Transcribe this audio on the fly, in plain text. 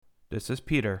This is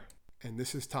Peter. And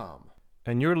this is Tom.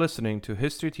 And you're listening to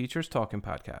History Teachers Talking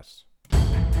Podcasts.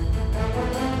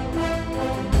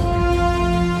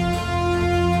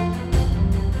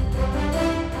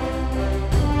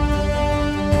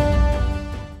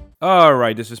 All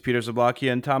right, this is Peter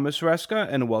Zablocki and Thomas Reska,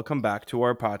 and welcome back to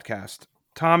our podcast.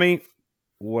 Tommy,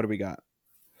 what do we got?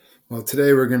 Well,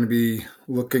 today we're going to be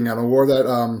looking at a war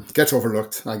that gets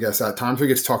overlooked, I guess, at times. It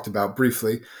gets talked about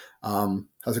briefly.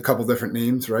 Has a couple different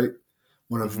names, right?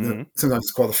 One of the, sometimes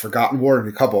it's called the Forgotten War, and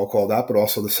a couple will call that, but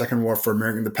also the Second War for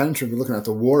American Independence. We're looking at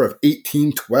the War of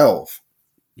 1812.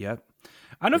 Yep.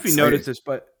 I don't know if you noticed this,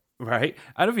 but right?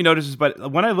 I don't know if you noticed this,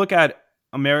 but when I look at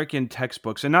American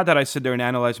textbooks, and not that I sit there and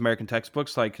analyze American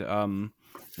textbooks, like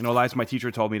Elias, my teacher,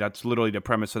 told me that's literally the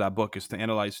premise of that book is to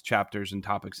analyze chapters and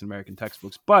topics in American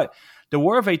textbooks. But the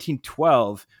War of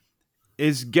 1812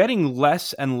 is getting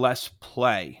less and less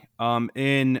play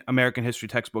in American history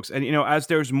textbooks. And, as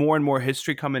there's more and more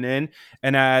history coming in,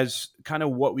 and as kind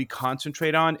of what we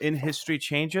concentrate on in history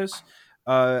changes,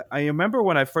 I remember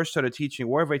when I first started teaching,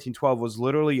 War of 1812 was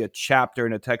literally a chapter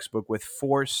in a textbook with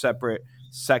 4 separate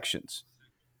sections.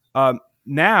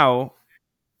 Now,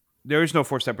 there is no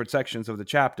 4 separate sections of the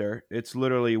chapter. It's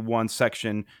literally one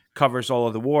section covers all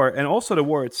of the war. And also the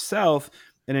war itself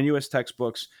in U.S.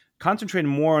 textbooks concentrate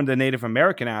more on the Native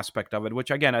American aspect of it, which,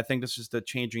 again, I think this is the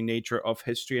changing nature of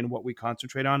history and what we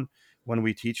concentrate on when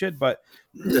we teach it. But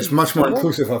it's much more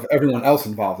inclusive of everyone else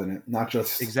involved in it, not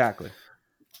just... Exactly.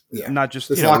 Yeah. Not just...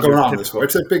 There's a lot going on in this war.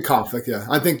 It's a big conflict, yeah.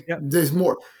 I think there's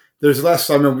more... There's less.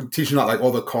 I remember teaching out like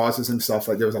all the causes and stuff.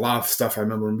 Like there was a lot of stuff I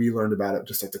remember when we learned about it,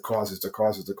 just like the causes, and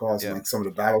like some of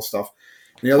the battle stuff.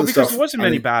 And the other because stuff, there wasn't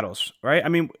many battles, right? I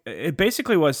mean, it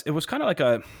basically was. It was kind of like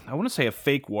I want to say a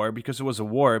fake war because it was a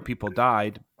war. People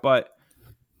died, but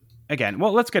again,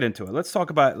 well, let's get into it. Let's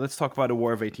talk about the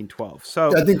War of 1812.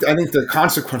 So I think the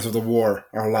consequences of the war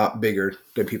are a lot bigger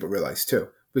than people realize too.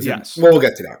 Yes. Well, we'll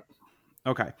get to that.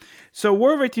 Okay, so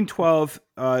War of 1812.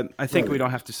 I think we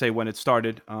don't have to say when it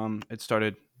started. It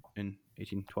started in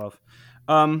 1812.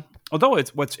 Although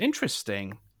what's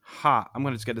interesting. I'm going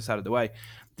to just get this out of the way.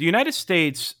 The United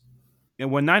States,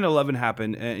 when 9/11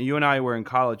 happened, and you and I were in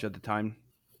college at the time,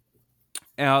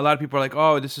 and a lot of people are like,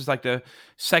 "Oh, this is like the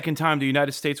second time the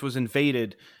United States was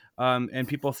invaded," and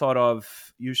people thought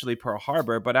of usually Pearl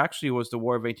Harbor, but actually it was the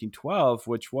War of 1812,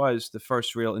 which was the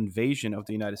first real invasion of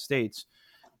the United States.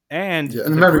 And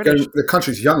America, the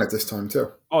country's young at this time too.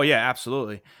 Oh yeah,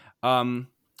 absolutely. Come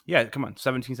on,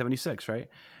 1776, right?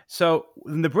 So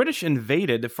when the British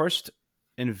invaded, the first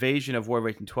invasion of War of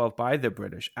 1812 by the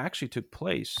British actually took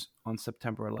place on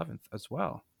September 11th as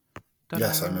well. Ta-da.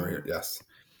 Yes, I remember it. Yes.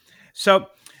 So,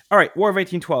 all right, War of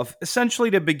 1812. Essentially,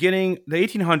 the beginning, the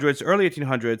 1800s, early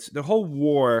 1800s, the whole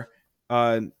war,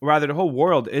 the whole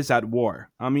world is at war.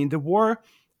 I mean, the war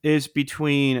is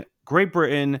between Great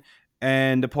Britain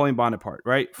and Napoleon Bonaparte,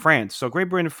 right? France. So Great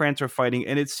Britain and France are fighting,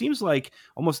 and it seems like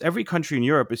almost every country in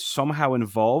Europe is somehow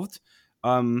involved.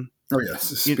 Oh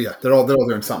yes, they're all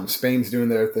doing something. Spain's doing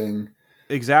their thing.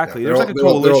 Exactly. There's like a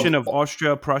coalition of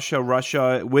Austria, Prussia,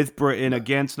 Russia with Britain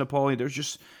against Napoleon.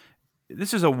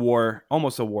 This is a war,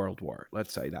 almost a world war.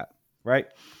 Let's say that, right?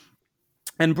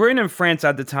 And Britain and France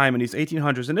at the time in these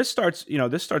 1800s, and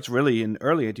this starts really in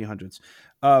early 1800s.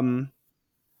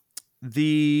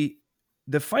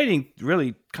 The fighting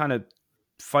really kind of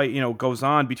goes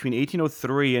on between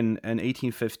 1803 and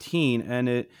 1815,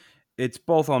 and it's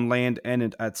both on land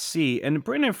and at sea. And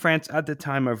Britain and France at the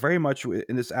time are very much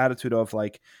in this attitude of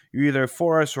like, you're either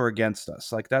for us or against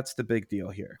us. Like that's the big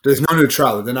deal here. There's no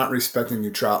neutrality. They're not respecting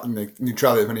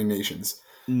neutrality of any nations.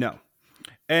 No.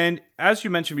 And as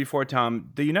you mentioned before, Tom,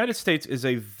 the United States is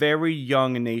a very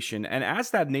young nation. And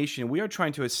as that nation, we are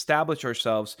trying to establish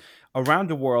ourselves around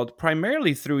the world,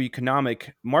 primarily through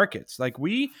economic markets. Like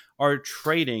we are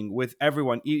trading with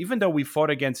everyone. Even though we fought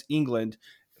against England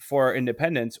for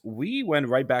independence, we went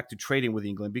right back to trading with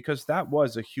England because that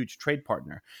was a huge trade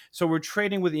partner. So we're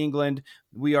trading with England.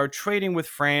 We are trading with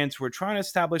France. We're trying to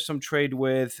establish some trade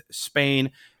with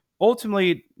Spain.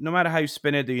 Ultimately, no matter how you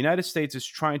spin it, the United States is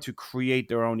trying to create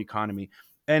their own economy.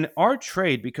 And our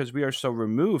trade, because we are so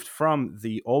removed from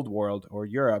the old world or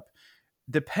Europe,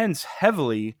 depends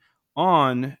heavily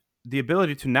on the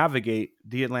ability to navigate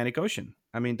the Atlantic Ocean.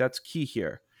 I mean, that's key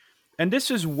here. And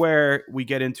this is where we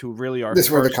get into really our... This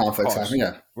is where the conflicts happen,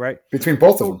 yeah. Right? Between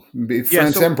both of them.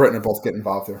 France and Britain are both getting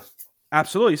involved there.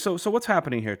 Absolutely. So what's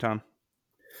happening here, Tom?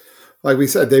 Like we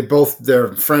said,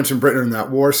 they're France and Britain in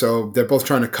that war, so they're both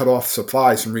trying to cut off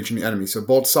supplies from reaching the enemy. So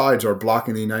both sides are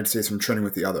blocking the United States from trading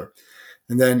with the other.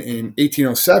 And then in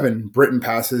 1807, Britain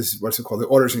passes what's it called, the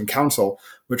Orders in Council,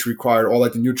 which required all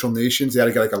like the neutral nations. They had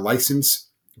to get like a license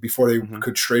before they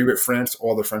could trade with France,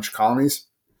 all the French colonies.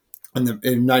 And in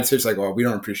the United States, like, well, we're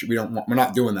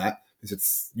not doing that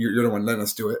because you're the one letting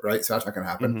us do it, right? So that's not going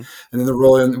to happen. And then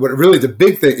the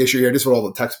big issue here, this is what all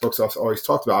the textbooks always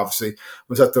talked about, obviously,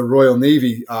 was that the Royal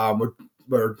Navy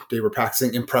where they were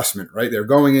practicing impressment, right? They're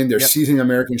going in, they're seizing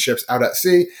American ships out at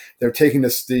sea, they're taking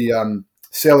the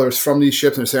sailors from these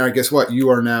ships and saying, all right, guess what? You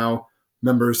are now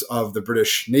members of the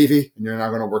British Navy and you're not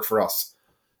going to work for us.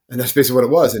 And that's basically what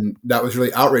it was. And that was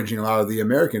really outraging a lot of the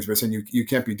Americans. But saying you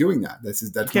can't be doing that. That's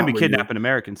you can't be kidnapping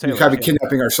American sailors. You can't be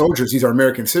kidnapping our soldiers. These are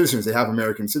American citizens. They have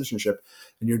American citizenship.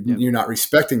 And you're not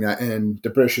respecting that. And the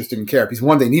British just didn't care. Because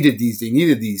one, they needed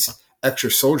these extra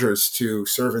soldiers to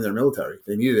serve in their military.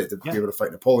 They needed it to be able to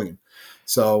fight Napoleon.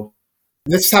 So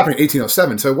this happened in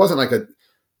 1807. So it wasn't like a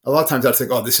lot of times that's like,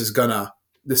 oh,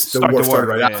 the war started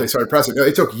right after they started pressing. No,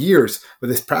 it took years, but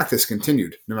this practice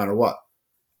continued no matter what.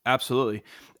 Absolutely.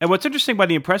 And what's interesting about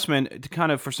the impressment, to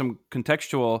kind of for some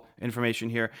contextual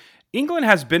information here, England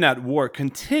has been at war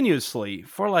continuously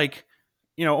for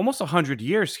almost 100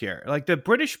 years here. Like the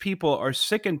British people are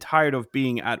sick and tired of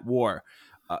being at war.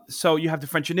 So you have the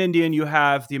French and Indian, you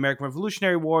have the American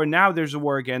Revolutionary War. Now there's a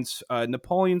war against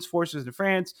Napoleon's forces in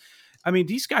France. I mean,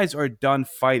 these guys are done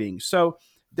fighting. So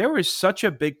there is such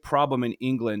a big problem in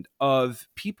England of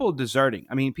people deserting.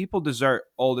 I mean, people desert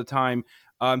all the time,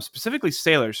 specifically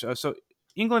sailors. So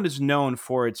England is known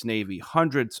for its navy,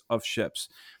 hundreds of ships.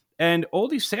 And all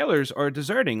these sailors are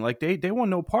deserting. Like they want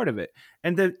no part of it.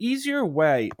 And the easier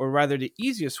way, or rather the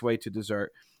easiest way to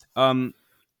desert,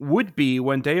 would be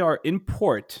when they are in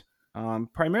port,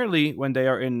 primarily when they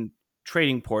are in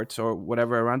trading ports or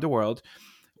whatever around the world,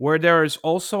 where there is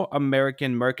also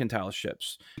American mercantile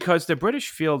ships, because the British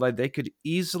feel that they could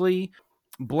easily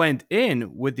blend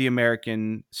in with the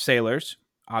American sailors,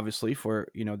 obviously for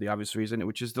the obvious reason,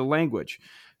 which is the language.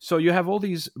 So you have all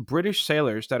these British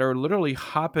sailors that are literally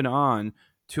hopping on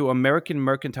to American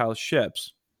mercantile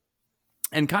ships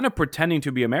and kind of pretending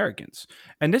to be Americans.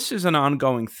 And this is an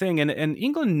ongoing thing, and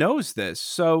England knows this.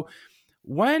 So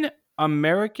when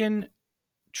American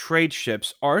trade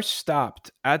ships are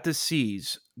stopped at the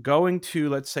seas going to,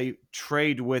 let's say,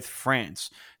 trade with France,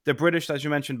 the British, as you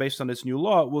mentioned, based on this new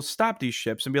law, will stop these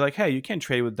ships and be like, hey, you can't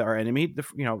trade with our enemy.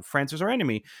 France is our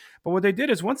enemy. But what they did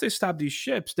is once they stopped these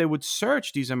ships, they would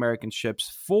search these American ships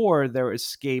for their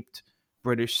escaped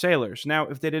British sailors. Now,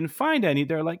 if they didn't find any,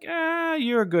 they're like,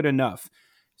 you're good enough.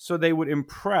 So they would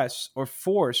impress or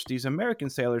force these American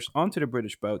sailors onto the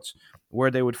British boats,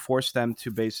 where they would force them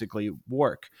to basically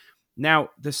work. Now,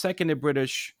 the second a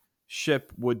British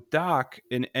ship would dock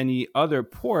in any other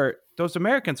port, those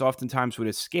Americans oftentimes would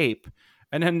escape.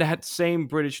 And then that same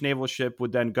British naval ship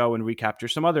would then go and recapture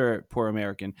some other poor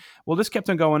American. Well, this kept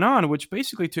on going on, which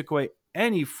basically took away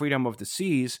any freedom of the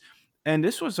seas. And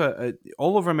this was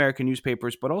all over American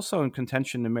newspapers, but also in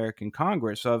contention in American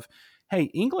Congress of, hey,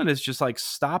 England is just like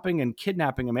stopping and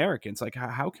kidnapping Americans. Like,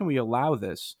 how can we allow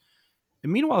this?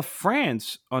 And meanwhile,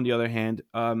 France, on the other hand,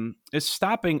 is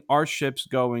stopping our ships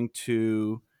going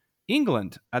to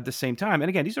England at the same time. And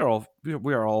again,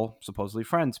 we are all supposedly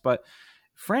friends, but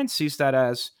France sees that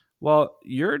as, well,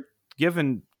 you're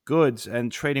giving goods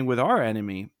and trading with our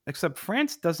enemy, except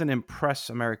France doesn't impress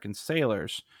American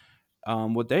sailors.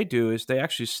 What they do is they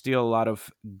actually steal a lot of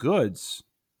goods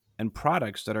and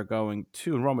products that are going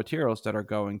to, and raw materials that are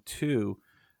going to,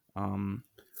 and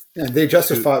they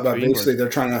justify it by basically they're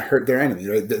trying to hurt their enemy,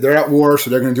 right? They're at war, so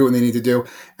they're going to do what they need to do.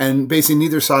 And basically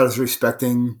neither side is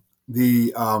respecting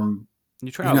the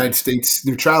United States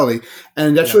neutrality.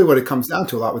 And that's really what it comes down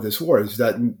to a lot with this war, is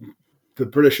that the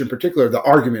British in particular, the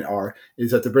argument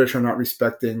is that the British are not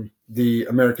respecting the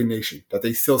American nation, that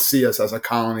they still see us as a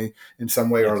colony in some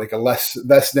way, or like a less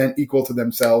than equal to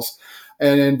themselves.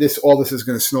 And then all this is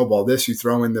going to snowball. This, you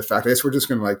throw in the fact, I guess we're just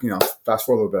going to fast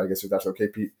forward a little bit, I guess, if that's okay,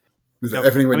 Pete.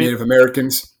 Everything with Native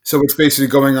Americans. So what's basically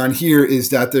going on here is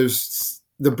that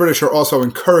the British are also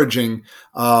encouraging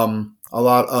a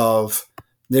lot of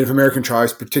Native American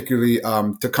tribes, particularly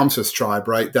Tecumseh's tribe,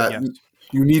 right? That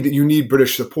you need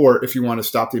British support if you want to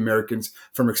stop the Americans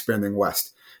from expanding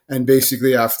west. And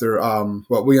basically, after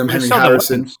William Henry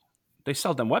Harrison, they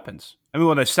sell them weapons. I mean,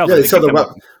 when they sell them,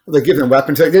 weapons. They give them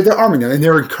weapons. They're arming them, and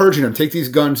they're encouraging them. Take these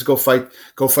guns, go fight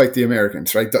the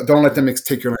Americans, right? Don't let them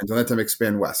take your land. Don't let them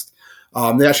expand west.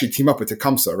 They actually team up with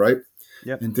Tecumseh, right?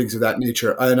 Yep. And things of that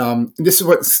nature. And this is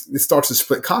what it starts to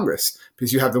split Congress,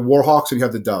 because you have the Warhawks and you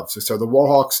have the Doves. So the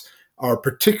Warhawks are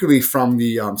particularly from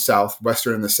the South,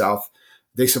 Western and the South,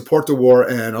 they support the war,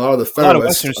 and a lot of the A lot of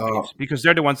Federalists, Western states, because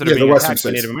they're the ones that are yeah, the being Western attacked by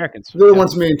states, Native Americans. they're the Yeah.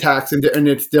 ones being taxed,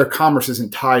 and their commerce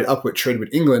isn't tied up with trade with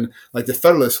England. Like the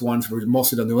Federalist ones were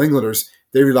mostly the New Englanders.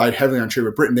 They relied heavily on trade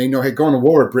with Britain. They know, hey, going to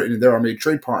war with Britain and they're our main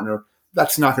trade partner,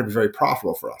 that's not going to be very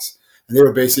profitable for us. And they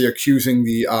were basically accusing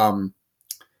the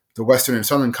Western and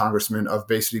Southern congressmen of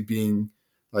basically being,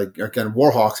 like, again,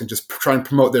 war hawks and just trying to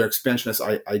promote their expansionist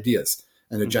ideas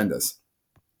and agendas.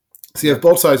 So you have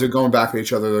both sides are going back at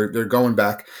each other. They're going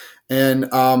back. And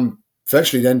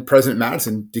eventually then President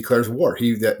Madison declares war.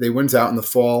 They wins out in the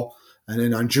fall. And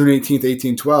then on June 18th,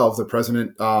 1812, the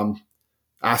president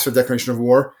asked for a declaration of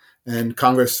war, and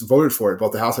Congress voted for it,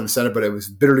 both the House and the Senate, but it was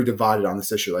bitterly divided on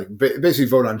this issue. Like, basically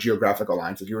voted on geographical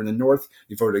lines. If you were in the North,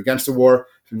 you voted against the war.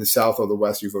 From the South or the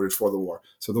West, you voted for the war.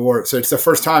 So it's the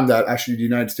first time that actually the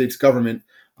United States government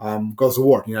goes to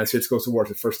war. The United States goes to war.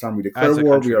 It's the first time we declare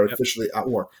war. Country, we are officially at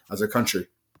war as a country.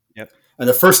 Yep. And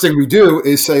the first thing we do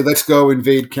is say, let's go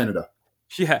invade Canada.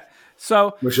 Yeah.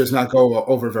 So, which does not go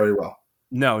over very well.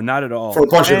 No, not at all. For a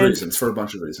bunch of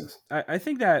reasons. I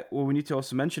think that what we need to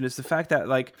also mention is the fact that,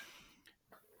 like,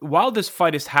 while this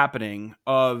fight is happening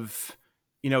of,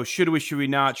 should we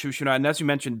not, and as you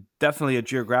mentioned, definitely a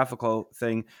geographical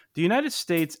thing, the United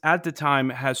States at the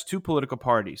time has two political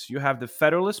parties. You have the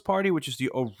Federalist Party, which is the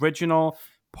original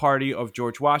party of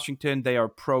George Washington. They are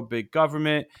pro-big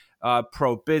government,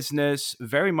 pro-business,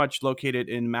 very much located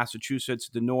in Massachusetts,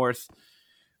 the North.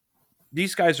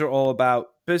 These guys are all about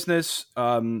business,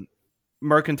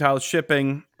 mercantile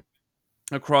shipping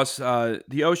across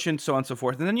the ocean, so on and so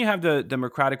forth. And then you have the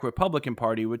Democratic Republican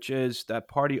Party, which is that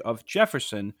party of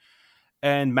Jefferson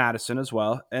and Madison as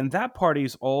well. And that party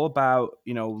is all about,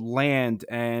 land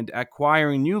and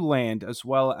acquiring new land, as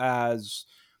well as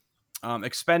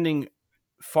expanding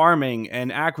farming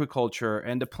and agriculture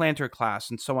and the planter class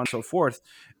and so on and so forth.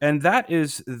 And that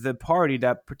is the party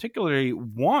that particularly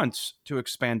wants to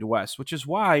expand west, which is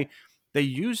why they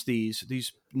use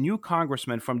these new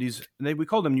congressmen from we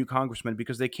call them new congressmen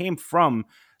because they came from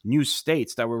new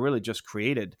states that were really just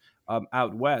created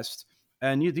out west.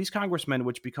 And these congressmen,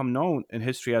 which become known in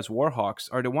history as war hawks,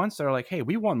 are the ones that are like, hey,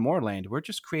 we want more land. We're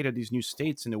just created these new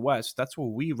states in the west. That's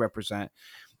what we represent.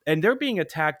 And they're being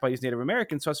attacked by these Native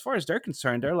Americans. So as far as they're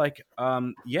concerned, they're like,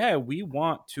 yeah, we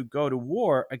want to go to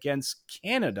war against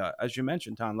Canada, as you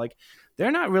mentioned, Tom. Like,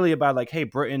 they're not really about like, hey,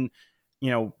 Britain,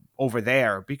 over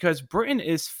there, because Britain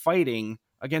is fighting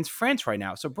against France right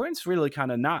now. So Britain's really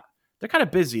kind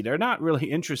of busy. They're not really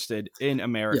interested in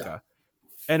America.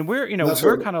 Yeah. And we're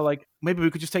kind of like, maybe we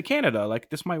could just take Canada.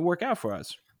 Like, this might work out for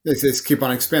us. They just keep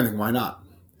on expanding. Why not?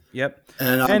 Yep.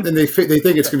 And they think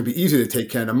it's going to be easy to take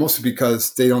Canada, mostly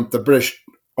because the British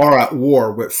are at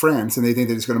war with France, and they think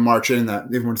they're just going to march in, that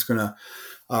everyone's going to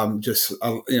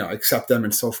accept them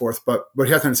and so forth. But what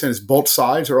you have to understand is both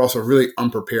sides are also really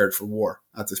unprepared for war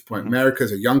at this point. Mm-hmm. America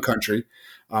is a young country.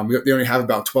 They only have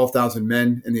about 12,000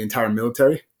 men in the entire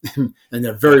military, and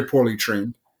they're very poorly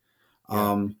trained.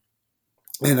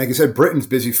 And like I said, Britain's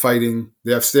busy fighting.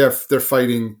 They're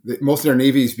fighting. Most of their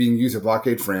navy is being used to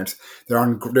blockade France. They're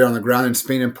on the ground in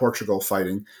Spain and Portugal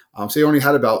fighting. So they only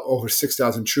had about over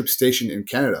 6,000 troops stationed in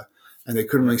Canada, and they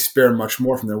couldn't really spare much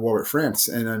more from their war with France.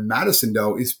 And then Madison,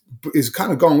 though, is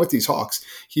kind of going with these hawks.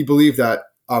 He believed that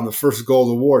the first goal of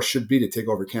the war should be to take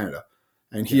over Canada,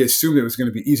 and he assumed it was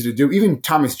going to be easy to do. Even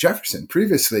Thomas Jefferson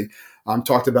previously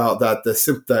talked about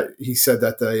that he said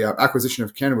that the acquisition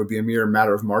of Canada would be a mere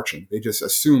matter of marching. They just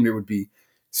assumed it would be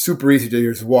super easy to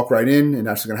just walk right in and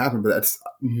that's going to happen. But that's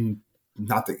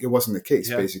it wasn't the case,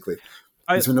 basically.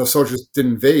 Because when those soldiers did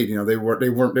invade, they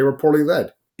were poorly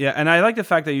led. Yeah, and I like the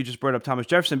fact that you just brought up Thomas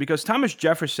Jefferson, because Thomas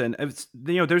Jefferson,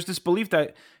 there's this belief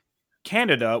that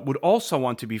Canada would also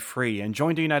want to be free and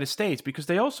join the United States because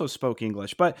they also spoke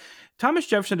English. But Thomas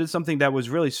Jefferson did something that was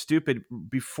really stupid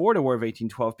before the War of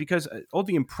 1812, because all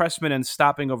the impressment and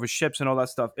stopping over ships and all that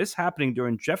stuff is happening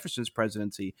during Jefferson's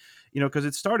presidency, because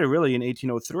it started really in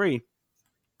 1803.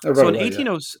 So in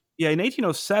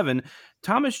 1807,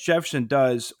 Thomas Jefferson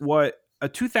does what a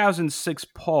 2006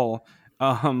 poll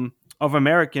of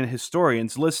American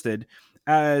historians listed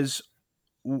as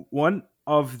one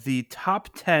of the top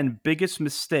 10 biggest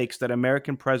mistakes that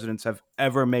American presidents have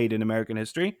ever made in American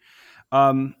history.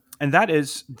 And that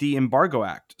is the Embargo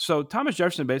Act. So Thomas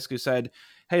Jefferson basically said,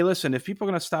 hey, listen, if people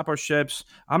are going to stop our ships,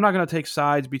 I'm not going to take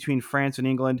sides between France and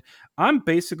England. I'm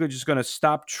basically just going to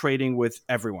stop trading with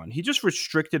everyone. He just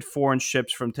restricted foreign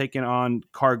ships from taking on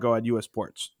cargo at U.S.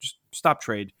 ports. Just stop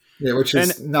trade. Yeah, which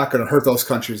is not going to hurt those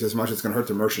countries as much as it's going to hurt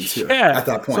the merchants here at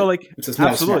that point. So, like, it's just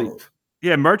not absolutely. a smart move.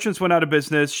 Yeah, merchants went out of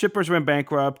business, shippers went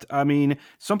bankrupt. I mean,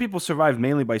 some people survived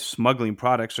mainly by smuggling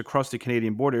products across the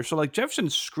Canadian border. So, like, Jefferson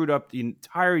screwed up the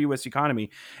entire U.S.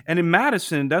 economy. And in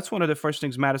Madison, that's one of the first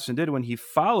things Madison did when he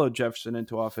followed Jefferson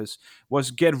into office was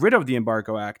get rid of the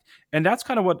Embargo Act. And that's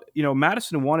kind of what,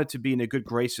 Madison wanted to be in the good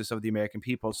graces of the American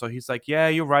people. So he's like, yeah,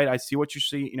 you're right. I see what you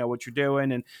see, what you're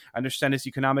doing, and I understand this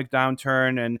economic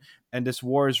downturn, and this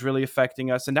war is really affecting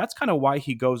us. And that's kind of why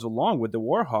he goes along with the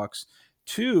war hawks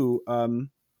to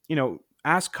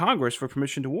ask Congress for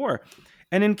permission to war.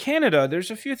 And in Canada,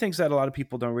 there's a few things that a lot of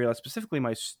people don't realize, specifically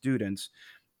my students,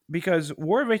 because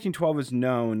War of 1812 is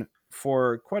known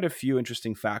for quite a few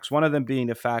interesting facts. One of them being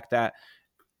the fact that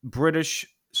British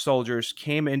soldiers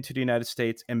came into the United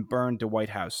States and burned the White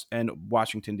House and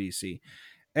Washington, D.C.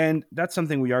 And that's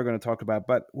something we are going to talk about.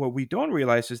 But what we don't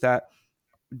realize is that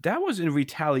was in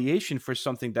retaliation for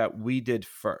something that we did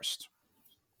first.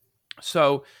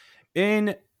 So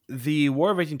in the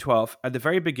War of 1812, at the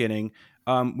very beginning,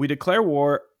 we declare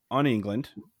war on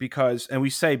England because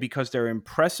they're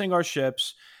impressing our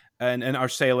ships and our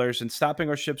sailors and stopping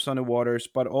our ships on the waters,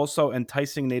 but also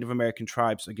enticing Native American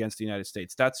tribes against the United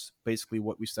States. That's basically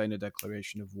what we say in the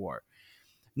declaration of war.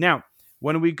 Now,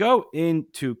 when we go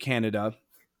into Canada,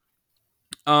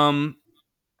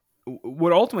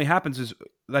 what ultimately happens is,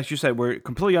 like you said, we're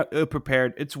completely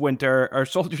ill-prepared. It's winter. Our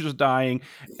soldiers are dying,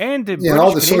 and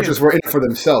all the soldiers were in it for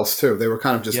themselves too. They were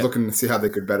kind of just looking to see how they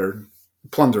could better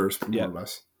plunder, more or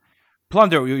less.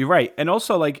 Plunder. You're right, and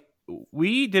also like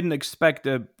we didn't expect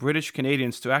the British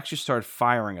Canadians to actually start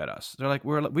firing at us. They're like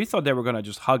we thought they were going to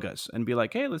just hug us and be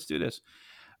like, "Hey, let's do this."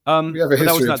 We have a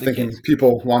history of thinking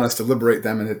people want us to liberate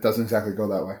them, and it doesn't exactly go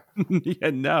that way. Yeah,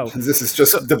 no. This is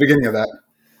just the beginning of that.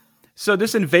 So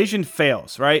this invasion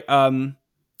fails, right?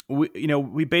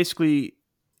 We basically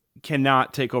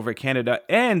cannot take over Canada,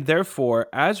 and therefore,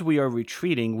 as we are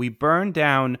retreating, we burn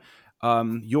down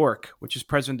York, which is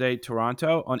present-day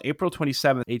Toronto, on April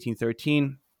 27th,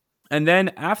 1813. And then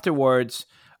afterwards,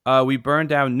 we burn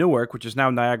down Newark, which is now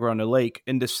Niagara-on-the-Lake,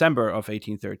 in December of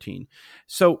 1813.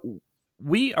 So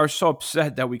we are so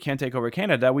upset that we can't take over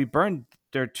Canada that we burned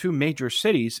their two major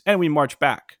cities, and we march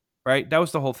back, right? That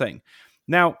was the whole thing.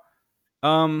 Now,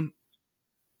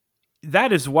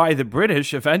 that is why the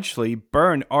British eventually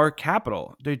burn our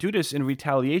capital. They do this in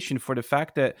retaliation for the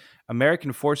fact that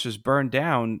American forces burned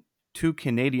down two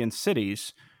Canadian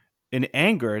cities in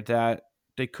anger that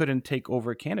they couldn't take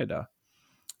over Canada.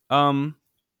 The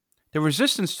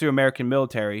resistance to American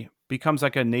military becomes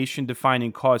like a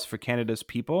nation-defining cause for Canada's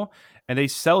people, and they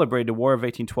celebrate the War of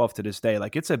 1812 to this day.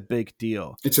 Like, it's a big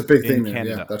deal. It's a big thing in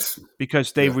Canada,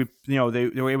 because they were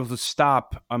able to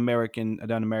stop an American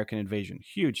invasion.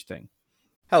 Huge thing.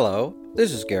 Hello,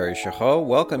 this is Gary Chahot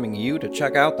welcoming you to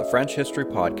check out the French History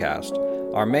Podcast.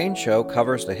 Our main show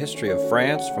covers the history of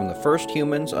France from the first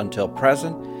humans until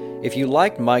present. If you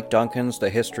liked Mike Duncan's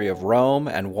The History of Rome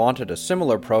and wanted a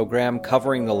similar program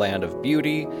covering the land of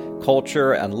beauty,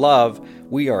 culture, and love,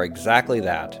 we are exactly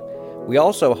that. We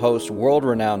also host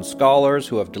world-renowned scholars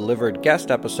who have delivered guest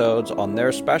episodes on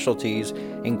their specialties,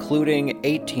 including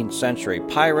 18th century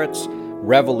pirates,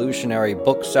 revolutionary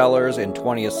booksellers in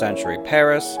 20th century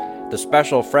Paris, the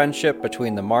special friendship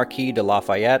between the Marquis de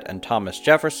Lafayette and Thomas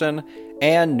Jefferson,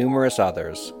 and numerous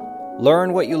others.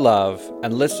 Learn what you love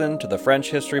and listen to the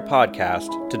French History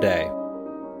Podcast today.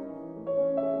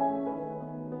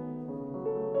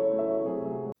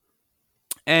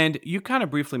 And you kind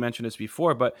of briefly mentioned this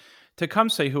before, but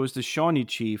Tecumseh, who was the Shawnee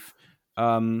chief,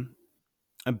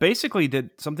 basically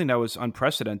did something that was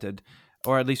unprecedented,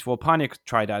 or at least, Pontiac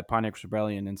tried that, Pontiac's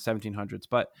Rebellion in 1700s,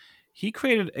 but he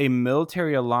created a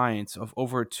military alliance of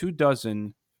over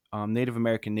 24 Native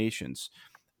American nations.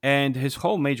 And his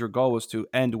whole major goal was to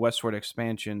end westward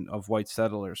expansion of white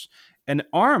settlers. And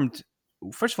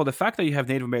first of all, the fact that you have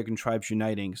Native American tribes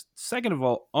uniting, second of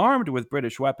all, armed with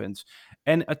British weapons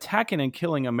and attacking and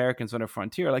killing Americans on the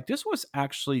frontier, like, this was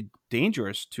actually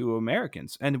dangerous to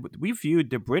Americans. And we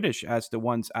viewed the British as the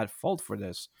ones at fault for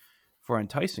this, for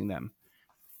enticing them.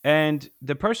 And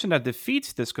the person that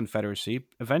defeats this confederacy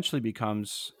eventually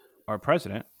becomes our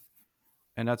president.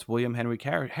 And that's William Henry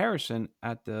Harrison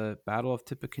at the Battle of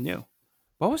Tippecanoe.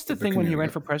 What was the thing when he ran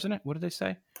for president? What did they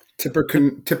say?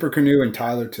 Tippecanoe and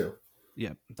Tyler too.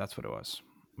 Yeah, that's what it was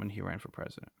when he ran for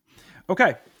president.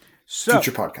 Okay, so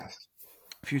Future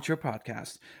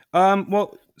podcast.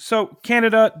 Well, so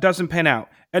Canada doesn't pan out,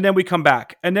 and then we come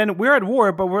back, and then we're at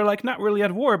war, but we're like not really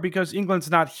at war because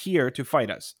England's not here to fight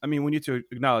us. I mean, we need to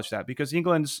acknowledge that because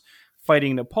England's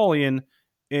fighting Napoleon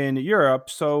in Europe,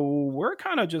 so we're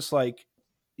kind of just like,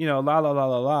 la la la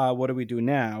la la. What do we do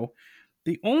now?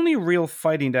 the only real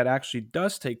fighting that actually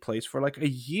does take place for like a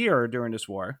year during this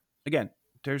war, again,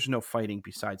 there's no fighting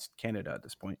besides Canada at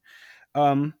this point,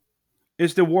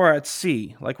 is the war at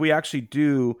sea. Like we actually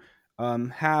do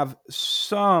have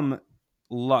some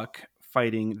luck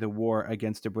fighting the war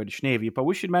against the British Navy. But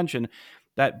we should mention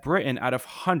that Britain, out of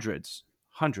hundreds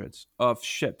of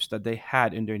ships that they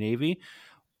had in their navy,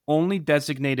 only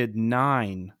designated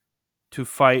 9 to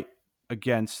fight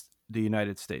against the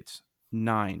United States.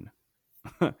 9.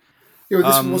 This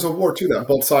was a war too. That on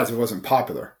both sides it wasn't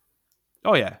popular.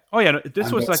 Oh yeah.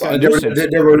 This was like a nuisance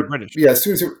for the British. Yeah, as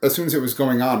soon as it was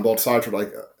going on, both sides were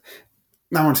like,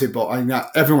 I want to say both.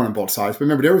 Not everyone on both sides, but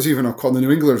remember there was even the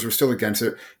New Englanders were still against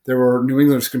it. There were New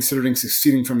Englanders considering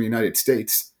seceding from the United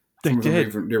States. They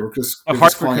did. They were just a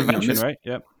Hartford Convention, right?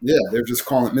 Yep. Yeah, they were just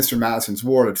calling it Mr. Madison's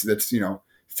War. That's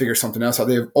figure something else out.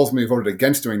 They ultimately voted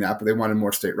against doing that, but they wanted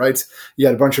more state rights. You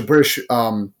had a bunch of British.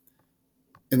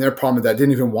 And their problem with that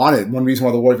didn't even want it. One reason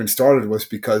why the war even started was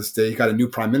because they got a new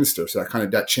prime minister, so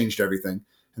that changed everything.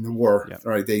 And the war,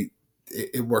 right?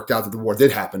 It worked out that the war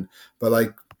did happen, but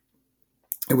like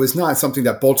it was not something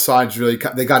that both sides really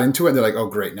they got into it. And they're like, oh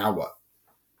great, now what?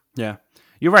 Yeah,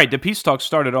 you're right. The peace talks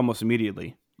started almost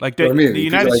immediately. Like the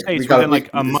United States within like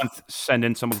a month send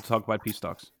in someone to talk about peace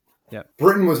talks. Yeah,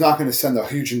 Britain was not going to send a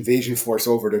huge invasion force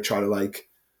over to try to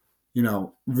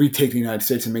retake the United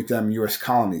States and make them U.S.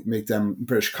 colony, make them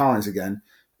British colonies again.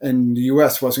 And the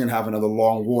U.S. wasn't going to have another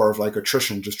long war of like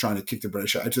attrition, just trying to kick the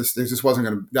British out. It just wasn't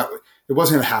going to. It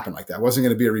wasn't going to happen like that. It wasn't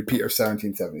going to be a repeat of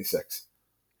 1776.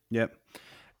 Yep,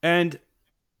 and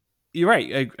you're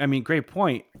right. I mean, great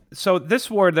point. So this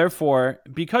war, therefore,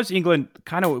 because England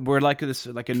kind of were like this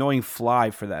like annoying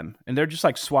fly for them, and they're just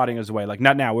like swatting us away. Like,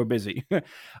 not now, we're busy.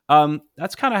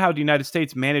 That's kind of how the United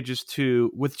States manages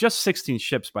to, with just 16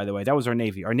 ships, by the way. That was our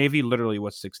Navy. Our Navy literally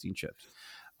was 16 ships.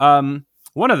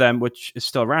 One of them, which is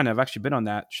still around, I've actually been on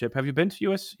that ship. Have you been to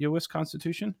U.S.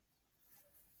 Constitution?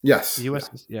 Yes.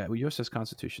 USS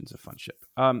Constitution's a fun ship.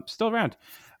 Still around.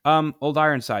 Old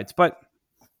Ironsides. But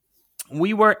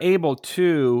we were able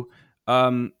to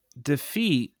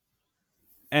defeat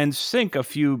and sink a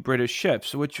few British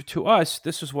ships, which to us,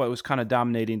 this is what was kind of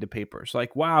dominating the papers.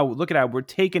 Like, wow, look at that. We're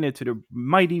taking it to the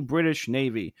mighty British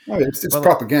Navy. Oh, it's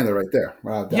propaganda right there.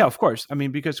 Wow, yeah, of course. I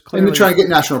mean, because clearly... And to try and get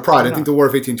national pride. I think the War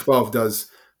of 1812 does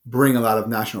bring a lot of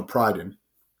national pride in.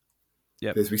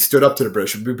 Yeah. Because we stood up to the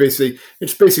British.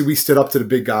 We stood up to the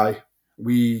big guy.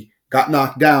 We got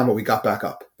knocked down, but we got back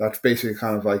up. That's basically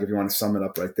kind of like, if you want to sum it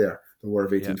up right there, the War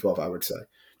of 1812, I would say.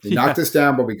 They knocked us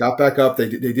down, but we got back up. They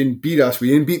didn't beat us. We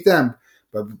didn't beat them,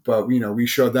 but we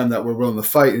showed them that we're willing to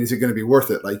fight. And is it going to be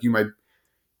worth it? Like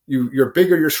you're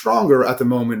bigger, you're stronger at the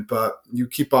moment, but you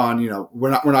keep on. We're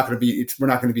not going to be a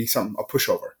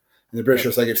pushover. And the British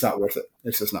are like, it's not worth it.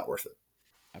 It's just not worth it.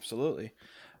 Absolutely.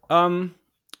 So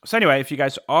anyway, if you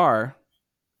guys are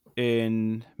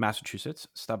in Massachusetts,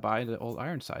 stop by the Old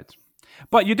Ironsides.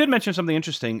 But you did mention something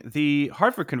interesting. The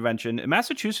Hartford Convention in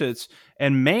Massachusetts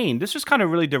and Maine, this is kind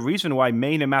of really the reason why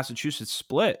Maine and Massachusetts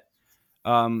split.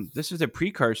 This is the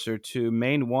precursor to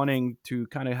Maine wanting to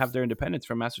kind of have their independence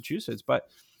from Massachusetts. But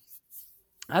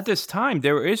at this time,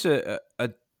 there is a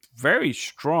very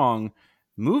strong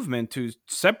movement to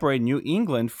separate New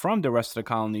England from the rest of the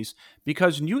colonies,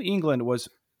 because New England was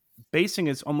basing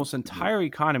its almost entire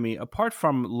economy, apart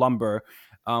from lumber,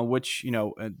 which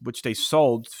they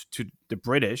sold to the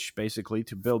British basically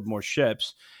to build more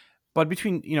ships. But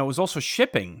between, it was also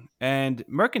shipping and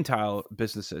mercantile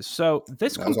businesses. So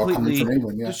this completely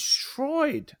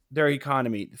destroyed their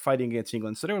economy fighting against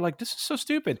England. So they were like, this is so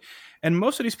stupid. And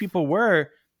most of these people were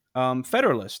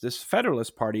Federalists, this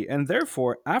Federalist Party. And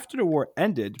therefore, after the war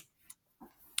ended,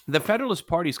 the Federalist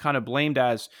Party is kind of blamed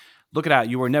as, look at that,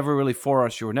 you were never really for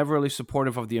us. You were never really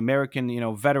supportive of the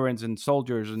American, veterans and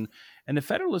soldiers. And the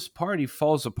Federalist Party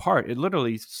falls apart. It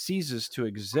literally ceases to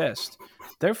exist.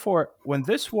 Therefore, when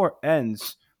this war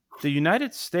ends, the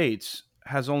United States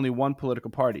has only one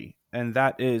political party, and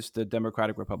that is the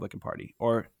Democratic Republican Party.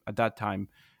 Or at that time,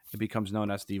 it becomes known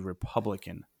as the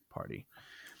Republican Party.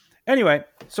 Anyway,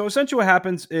 so essentially what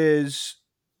happens is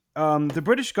the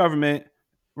British government,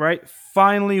 right,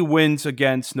 finally wins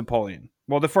against Napoleon.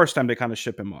 Well, the first time they kind of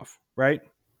ship him off, right?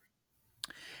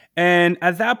 And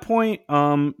at that point,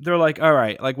 they're like, all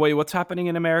right, like, wait, what's happening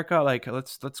in America? Like,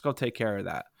 let's go take care of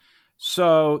that.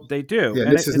 So they do. Yeah,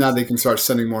 and this is now they can start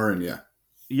sending more in, yeah.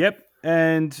 Yep.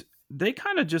 And they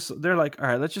kind of they're like, all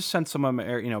right, let's just send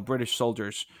some British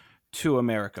soldiers to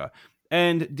America.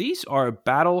 And these are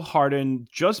battle-hardened,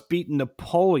 just beaten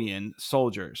Napoleon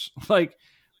soldiers. Like,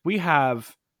 we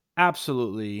have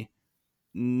absolutely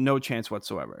no chance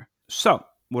whatsoever. So,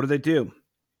 what do?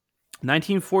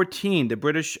 1914, the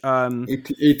British.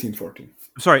 1814.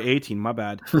 Sorry, 18. My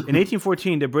bad. In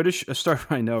 1814, the British start.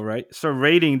 I know, right? Start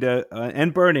raiding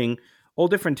and burning all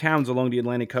different towns along the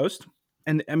Atlantic coast.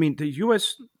 And I mean, the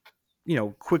U.S.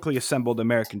 quickly assembled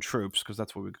American troops, because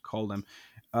that's what we could call them.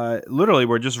 Literally,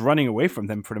 we're just running away from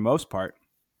them for the most part.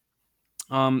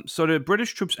 So the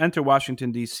British troops enter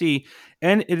Washington, D.C.,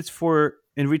 and it's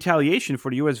in retaliation for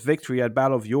the U.S. victory at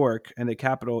Battle of York and the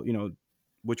capital,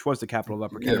 which was the capital of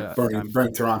Upper Canada.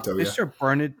 Burning Toronto. They start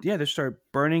burning. Yeah, they start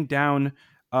burning down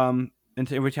in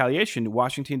retaliation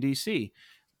Washington, D.C.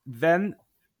 Then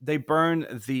they burn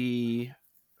the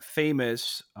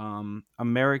famous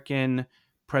American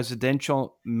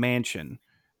presidential mansion,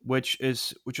 which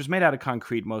was made out of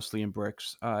concrete, mostly in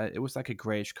bricks. It was like a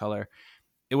grayish color.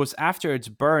 It was after its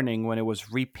burning when it was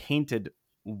repainted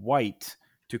white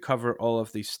to cover all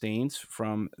of the stains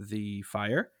from the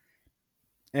fire,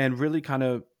 and really kind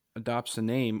of adopts the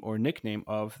name or nickname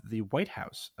of the White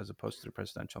House as opposed to the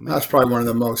presidential mansion. That's probably one of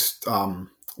the most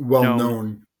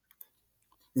well-known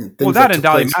things. Well, that and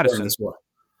Dolly Madison.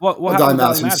 Well, Dolly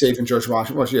Madison saving George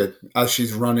Washington. Well, as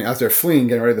she's running, as they're fleeing,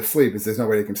 getting ready to flee, because there's no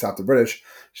way they can stop the British.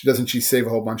 She save a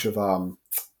whole bunch of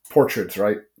portraits,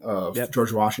 right, of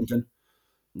George Washington.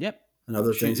 Yep. And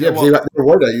other things. They're worried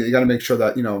that you got to make sure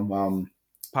that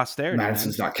posterity.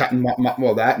 Madison's not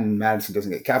and Madison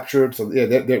doesn't get captured. So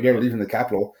they're leaving the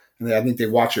Capitol, and I think they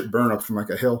watch it burn up from like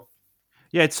a hill.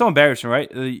 Yeah, it's so embarrassing,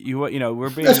 right? We're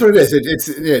being. That's what it is.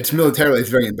 It's militarily, it's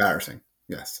very embarrassing.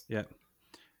 Yes. Yeah.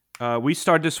 We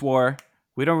start this war.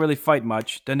 We don't really fight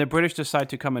much. Then the British decide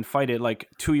to come and fight it like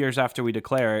 2 years after we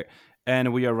declare it.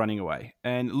 And we are running away.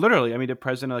 And literally, I mean, the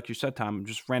president, like you said, Tom,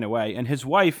 just ran away. And his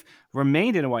wife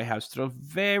remained in the White House till the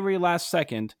very last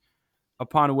second,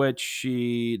 upon which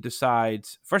she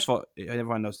decides, first of all,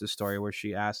 everyone knows this story where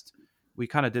she asked, we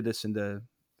kind of did this in the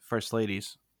First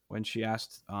Ladies, when she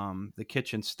asked the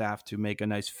kitchen staff to make a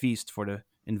nice feast for the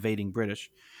invading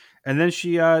British. And then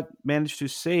she managed to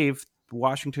save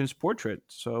Washington's portrait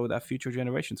so that future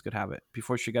generations could have it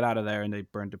before she got out of there and they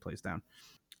burned the place down.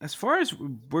 As far as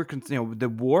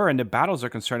the war and the battles are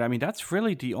concerned, I mean, that's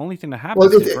really the only thing that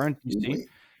happened. They burned DC.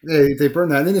 They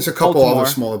burned that. And then there's a couple other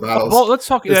smaller battles. Let's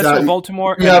talk.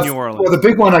 Baltimore and New Orleans. Well, the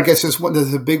big one, I guess,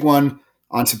 there's a big one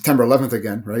on September 11th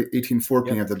again, right?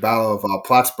 1814 at the Battle of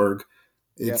Plattsburgh.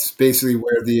 It's basically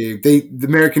where the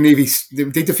American Navy,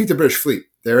 they defeat the British fleet.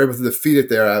 They're able to defeat it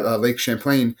there at Lake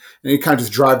Champlain, and it kind of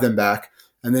just drive them back.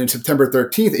 And then September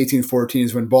 13th, 1814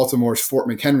 is when Baltimore's Fort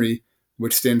McHenry,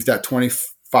 which stands that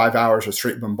 25 hours of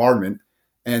straight bombardment.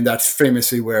 And that's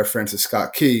famously where Francis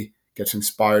Scott Key gets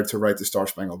inspired to write the Star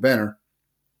Spangled Banner.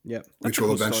 Yeah, which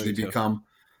will eventually become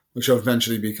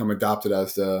adopted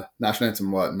as the national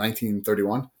anthem,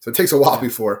 1931? So it takes a while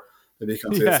before it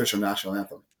becomes the official national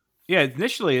anthem. Yeah,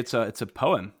 initially it's a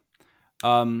poem.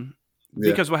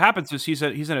 Because what happens is he's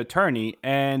an attorney,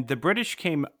 and the British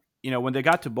came, when they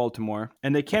got to Baltimore,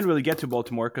 and they can't really get to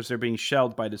Baltimore because they're being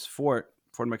shelled by this Fort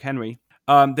McHenry.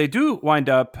 They do wind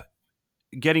up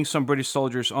getting some British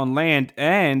soldiers on land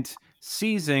and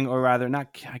seizing, or rather,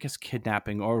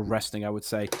 kidnapping or arresting, I would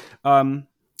say,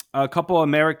 a couple of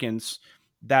Americans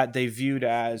that they viewed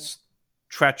as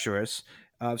treacherous.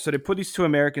 So they put these two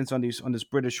Americans on this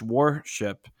British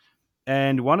warship,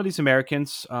 and one of these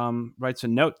Americans writes a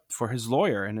note for his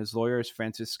lawyer, and his lawyer is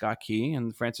Francis Scott Key,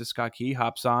 and Francis Scott Key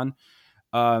hops on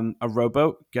a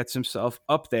rowboat, gets himself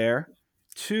up there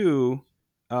to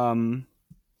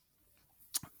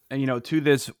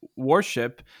this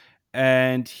warship,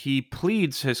 and he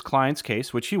pleads his client's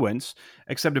case, which he wins,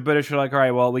 except the British are like, all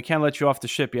right, well, we can't let you off the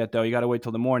ship yet, though. You got to wait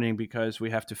till the morning because we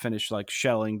have to finish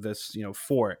shelling this,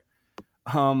 fort.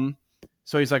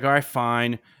 So he's like, all right,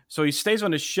 fine. So he stays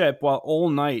on the ship while all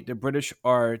night the British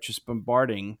are just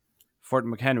bombarding Fort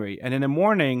McHenry. And in the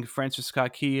morning, Francis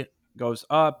Scott Key goes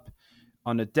up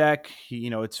on the deck.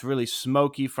 It's really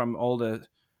smoky from all the,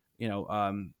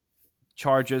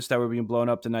 charges that were being blown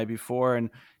up the night before, and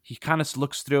he kind of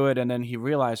looks through it, and then he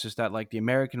realizes that the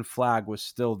American flag was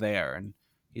still there, and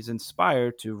he's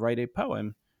inspired to write a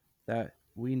poem that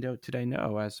we today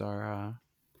know as our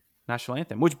national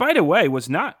anthem, which, by the way,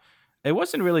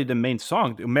 wasn't really the main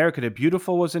song. America the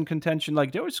Beautiful was in contention.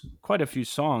 There was quite a few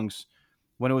songs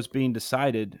when it was being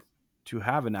decided to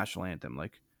have a national anthem.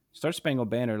 Star Spangled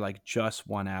Banner just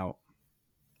won out,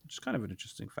 which is kind of an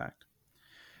interesting fact.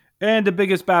 And the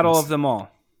biggest battle of them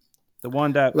all, the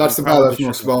one that's the battle that's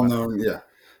most well known,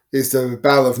 is the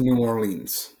Battle of New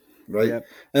Orleans, right? Yep.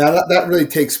 And that really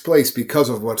takes place because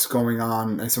of what's going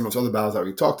on and some of those other battles that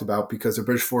we talked about, because the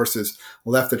British forces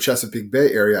left the Chesapeake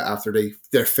Bay area after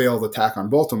their failed attack on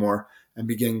Baltimore and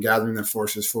begin gathering their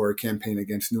forces for a campaign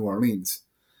against New Orleans.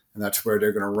 And that's where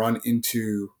they're going to run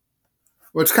into,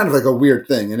 well, it's kind of like a weird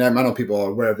thing. And I know people are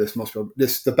aware of this. Most people,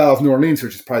 the Battle of New Orleans,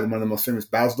 which is probably one of the most famous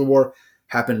battles of the war,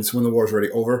 happens when the war is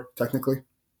already over, technically.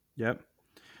 Yep.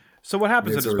 So what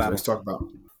happens in this battle? Let's talk about.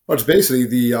 Well, it's basically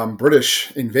the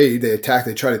British invade, they attack,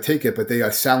 they try to take it, but they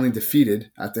are soundly defeated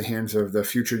at the hands of the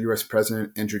future U.S.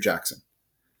 President, Andrew Jackson.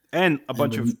 And a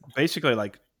bunch of basically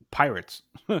like pirates.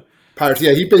 Pirates,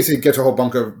 yeah. He basically gets a whole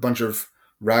bunch of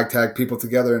ragtag people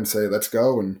together and say, let's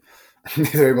go. And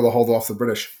they're able to hold off the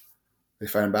British. They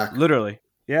fight him back. Literally,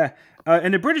 yeah.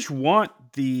 And the British want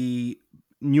the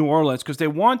New Orleans because they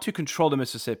want to control the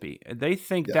Mississippi. They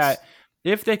think that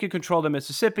if they could control the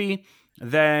Mississippi,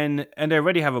 then, and they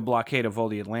already have a blockade of all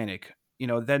the Atlantic,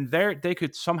 then they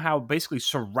could somehow basically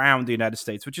surround the United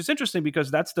States, which is interesting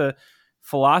because that's the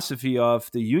philosophy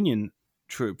of the Union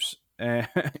troops in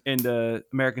the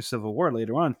American Civil War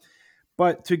later on.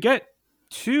 But to get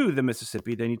to the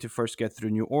Mississippi, they need to first get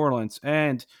through New Orleans.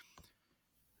 And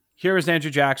here is Andrew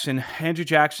Jackson. Andrew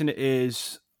Jackson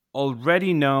is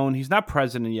already known. He's not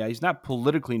president yet. He's not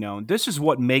politically known. This is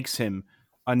what makes him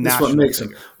a national figure. This is what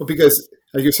makes him. Well, because,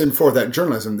 like you were saying before, that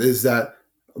journalism is that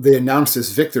they announce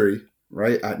this victory,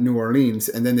 right, at New Orleans,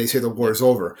 and then they say the war is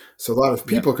over. So a lot of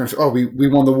people can say, oh, we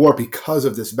won the war because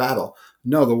of this battle.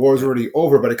 No, the war is already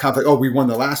over, but it kind of like, oh, we won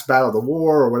the last battle of the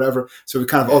war or whatever. So we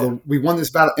kind of, we won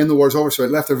this battle and the war is over. So it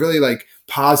left a really like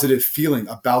positive feeling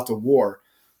about the war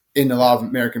in a lot of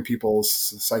American people's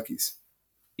psyches.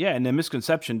 Yeah, and the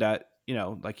misconception that,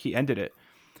 like he ended it.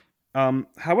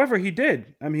 However, he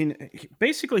did. I mean,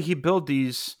 basically he built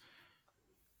these.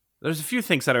 There's a few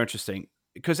things that are interesting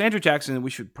because Andrew Jackson,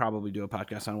 we should probably do a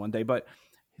podcast on one day, but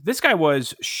this guy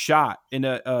was shot in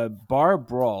a bar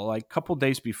brawl like a couple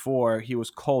days before he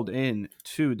was called in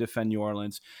to defend New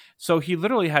Orleans. So he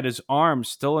literally had his arm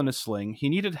still in a sling. He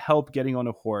needed help getting on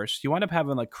a horse. He wound up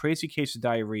having like crazy case of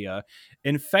diarrhea,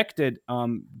 infected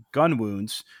gun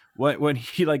wounds when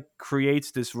he like creates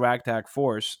this ragtag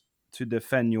force to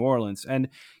defend New Orleans. And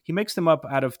he makes them up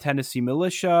out of Tennessee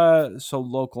militia, so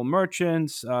local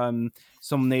merchants,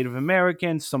 some Native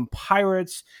Americans, some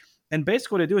pirates. And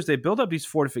basically what they do is they build up these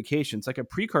fortifications, like a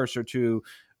precursor to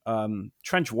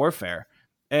trench warfare.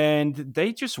 And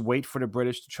they just wait for the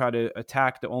British to try to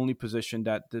attack the only position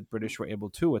that the British were able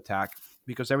to attack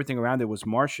because everything around it was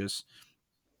marshes.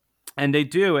 And they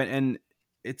do. And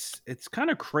it's kind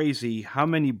of crazy how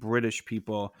many British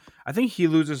people. I think he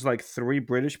loses like 3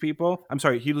 British people. I'm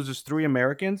sorry, he loses 3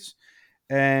 Americans.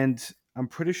 And I'm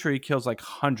pretty sure he kills like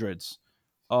hundreds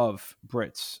of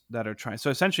Brits that are trying. So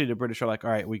essentially the British are like,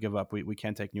 all right, we give up. We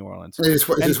can't take New Orleans. It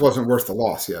just wasn't worth the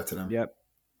loss to them. Yep.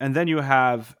 And then you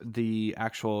have the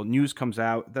actual news comes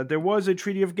out that there was a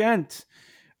Treaty of Ghent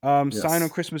signed on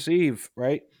Christmas Eve,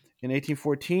 right? In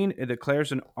 1814, it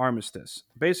declares an armistice.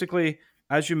 Basically,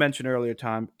 as you mentioned earlier,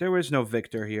 Tom, there is no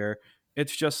victor here.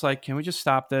 It's just like, can we just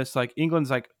stop this? Like England's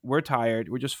like, we're tired.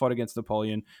 We just fought against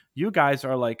Napoleon. You guys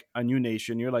are like a new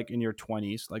nation. You're like in your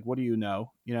 20s. Like, what do you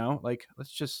know? Like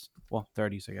let's just,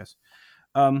 30s, I guess.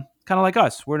 Kind of like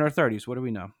us. We're in our 30s. What do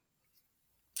we know?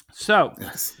 So,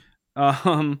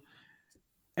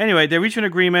 anyway, they reach an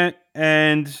agreement,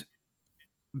 and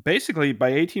basically by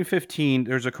 1815,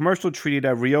 there's a commercial treaty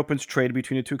that reopens trade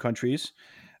between the two countries,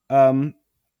 and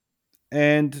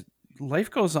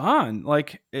life goes on.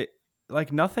 Like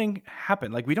nothing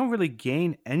happened. Like we don't really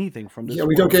gain anything from this. Yeah,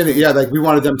 we don't get it. Yeah, like we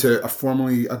wanted them to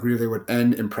formally agree they would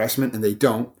end impressment, and they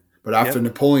don't. But after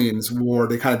Napoleon's war,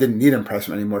 they kind of didn't need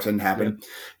impressment anymore. So it didn't happen.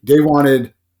 They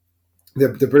wanted.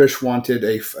 The British wanted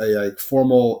a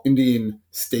formal Indian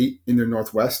state in their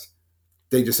northwest.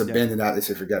 They just abandoned that. They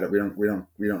said, "Forget it. We don't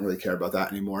really care about that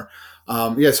anymore."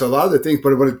 So a lot of the things,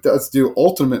 but what it does do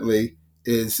ultimately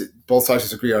is both sides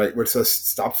just agree. All right, let's just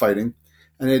stop fighting,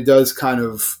 and it does kind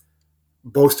of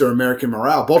bolster American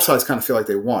morale. Both sides kind of feel like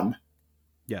they won.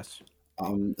 Yes,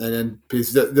 and then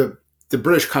because the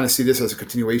British kind of see this as a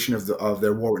continuation of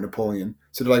their war with Napoleon.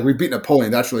 So they're like, "We beat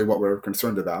Napoleon. That's really what we're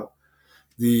concerned about."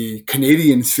 The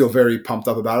Canadians feel very pumped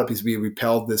up about it because we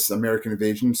repelled this American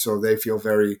invasion, so they feel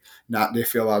they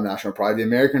feel a lot of national pride. The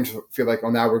Americans feel like,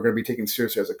 now we're going to be taken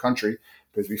seriously as a country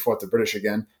because we fought the British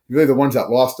again. Really, the ones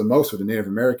that lost the most were the Native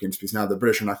Americans because now the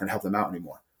British are not going to help them out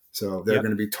anymore. So they're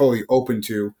going to be totally open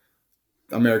to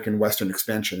American Western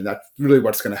expansion, and that's really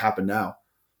what's going to happen now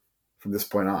from this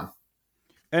point on.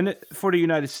 And for the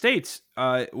United States,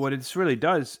 what it really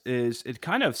does is it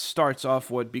kind of starts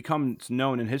off what becomes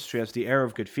known in history as the era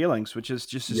of good feelings, which is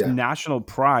just this national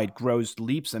pride grows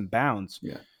leaps and bounds.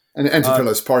 Yeah, and to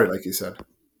Philip's party, like you said.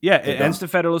 Yeah, it ends the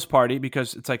Federalist Party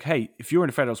because it's like, hey, if you were in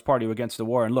the Federalist Party against the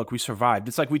war, and look, we survived.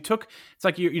 It's like you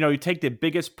take the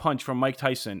biggest punch from Mike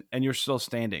Tyson and you're still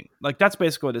standing. Like that's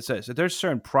basically what it says. So there's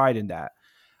certain pride in that.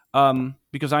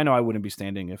 Because I know I wouldn't be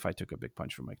standing if I took a big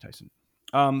punch from Mike Tyson.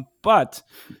 But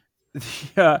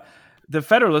the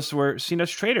Federalists were seen as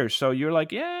traitors. So you're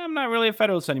like, yeah, I'm not really a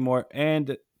Federalist anymore.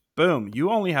 And boom, you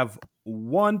only have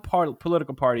one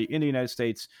political party in the United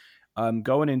States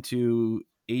going into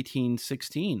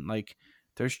 1816. Like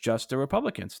there's just the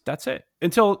Republicans. That's it.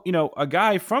 Until, a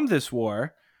guy from this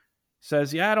war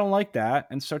says, yeah, I don't like that,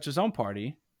 and starts his own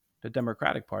party, the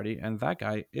Democratic Party, and that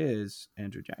guy is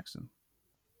Andrew Jackson.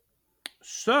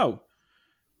 So,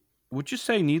 would you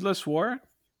say needless war?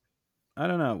 I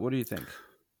don't know. What do you think?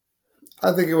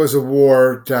 I think it was a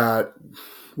war that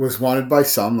was wanted by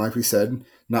some, like we said,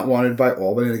 not wanted by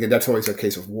all. But again, that's always a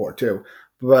case of war too.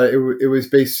 But it was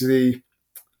basically,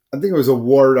 I think it was a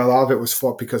war. A lot of it was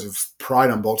fought because of pride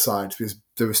on both sides, because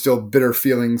there was still bitter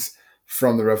feelings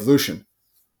from the revolution.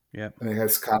 Yeah, and they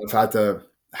had kind of had to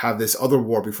have this other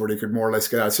war before they could more or less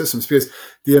get out of systems, because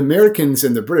the Americans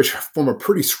and the British form a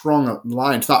pretty strong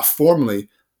alliance, not formally,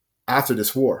 after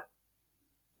this war.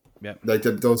 Yeah, like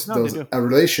those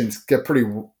relations get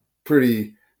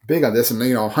pretty big on this, and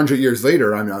 100 years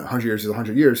later, 100 years is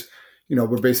 100 years.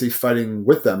 We're basically fighting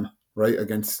with them, right,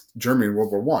 against Germany in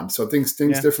World War I. So things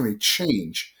definitely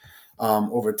change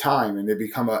over time, and they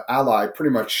become an ally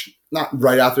pretty much not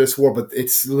right after this war, but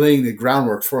it's laying the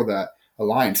groundwork for that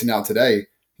alliance. And now today,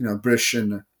 British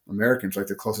and Americans like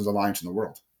the closest alliance in the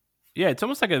world. Yeah, it's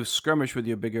almost like a skirmish with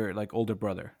your bigger, older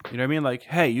brother. You know what I mean? Like,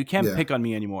 hey, you can't pick on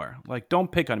me anymore. Like,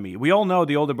 don't pick on me. We all know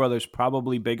the older brother's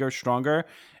probably bigger, stronger,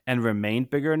 and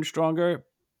remained bigger and stronger.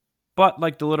 But,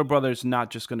 the little brother's not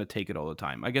just going to take it all the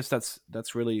time. I guess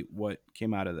that's really what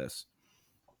came out of this.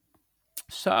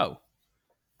 So,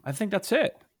 I think that's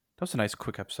it. That was a nice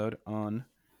quick episode on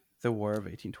the War of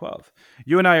 1812.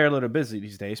 You and I are a little busy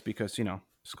these days because,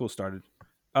 school started.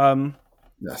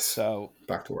 Yes. So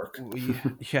back to work.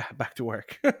 Back to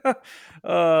work.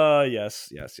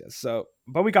 Yes. So,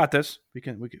 but we got this.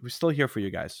 We're still here for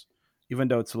you guys, even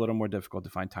though it's a little more difficult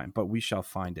to find time, but we shall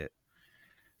find it.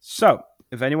 So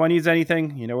if anyone needs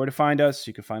anything, you know where to find us.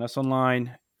 You can find us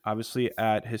online, obviously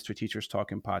at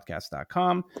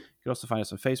historyteacherstalkingpodcast.com. You can also find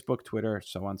us on Facebook, Twitter,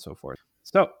 so on and so forth.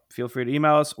 So feel free to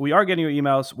email us. We are getting your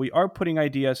emails. We are putting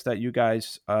ideas that you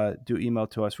guys do email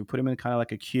to us. We put them in kind of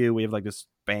like a queue. We have this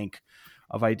bank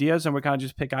of ideas, and we're kind of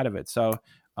just pick out of it. So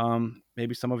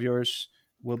maybe some of yours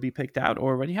will be picked out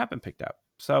or already have been picked out.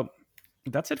 So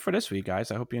that's it for this week,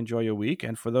 guys. I hope you enjoy your week.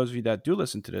 And for those of you that do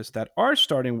listen to this, that are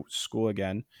starting school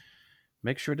again,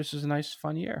 make sure this is a nice,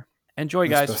 fun year. Enjoy,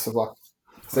 guys. Best of luck.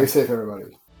 Stay safe, everybody.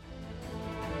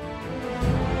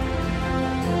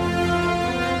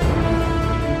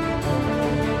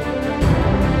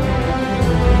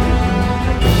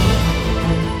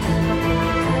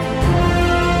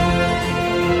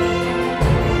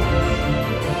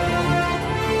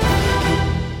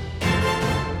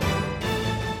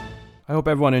 I hope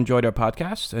everyone enjoyed our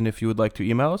podcast, and if you would like to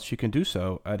email us, you can do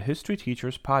so at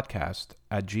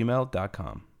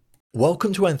historyteacherspodcast@gmail.com.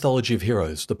 Welcome to Anthology of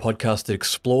Heroes, the podcast that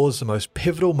explores the most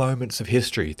pivotal moments of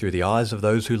history through the eyes of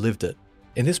those who lived it.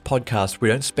 In this podcast, we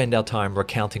don't spend our time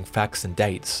recounting facts and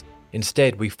dates.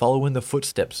 Instead, we follow in the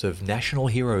footsteps of national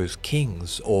heroes,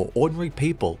 kings, or ordinary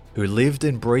people who lived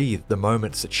and breathed the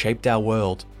moments that shaped our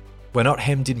world. We're not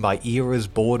hemmed in by eras,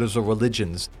 borders, or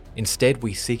religions. Instead,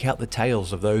 we seek out the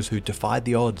tales of those who defied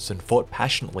the odds and fought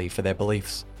passionately for their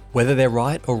beliefs. Whether they're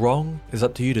right or wrong is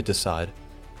up to you to decide.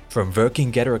 From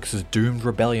Vercingetorix's doomed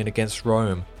rebellion against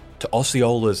Rome, to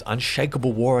Osceola's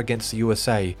unshakable war against the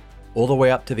USA, all the way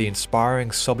up to the inspiring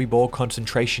Sobibor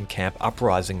concentration camp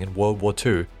uprising in World War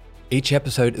II, each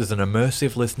episode is an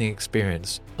immersive listening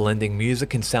experience, blending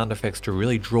music and sound effects to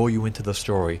really draw you into the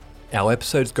story. Our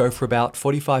episodes go for about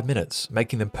 45 minutes,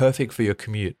 making them perfect for your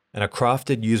commute, and are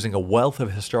crafted using a wealth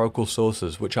of historical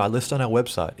sources, which I list on our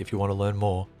website if you want to learn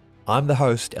more. I'm the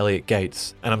host, Elliot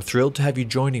Gates, and I'm thrilled to have you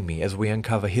joining me as we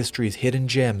uncover history's hidden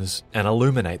gems and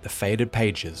illuminate the faded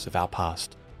pages of our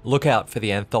past. Look out for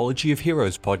the Anthology of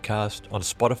Heroes podcast on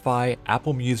Spotify,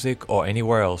 Apple Music, or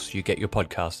anywhere else you get your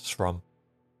podcasts from.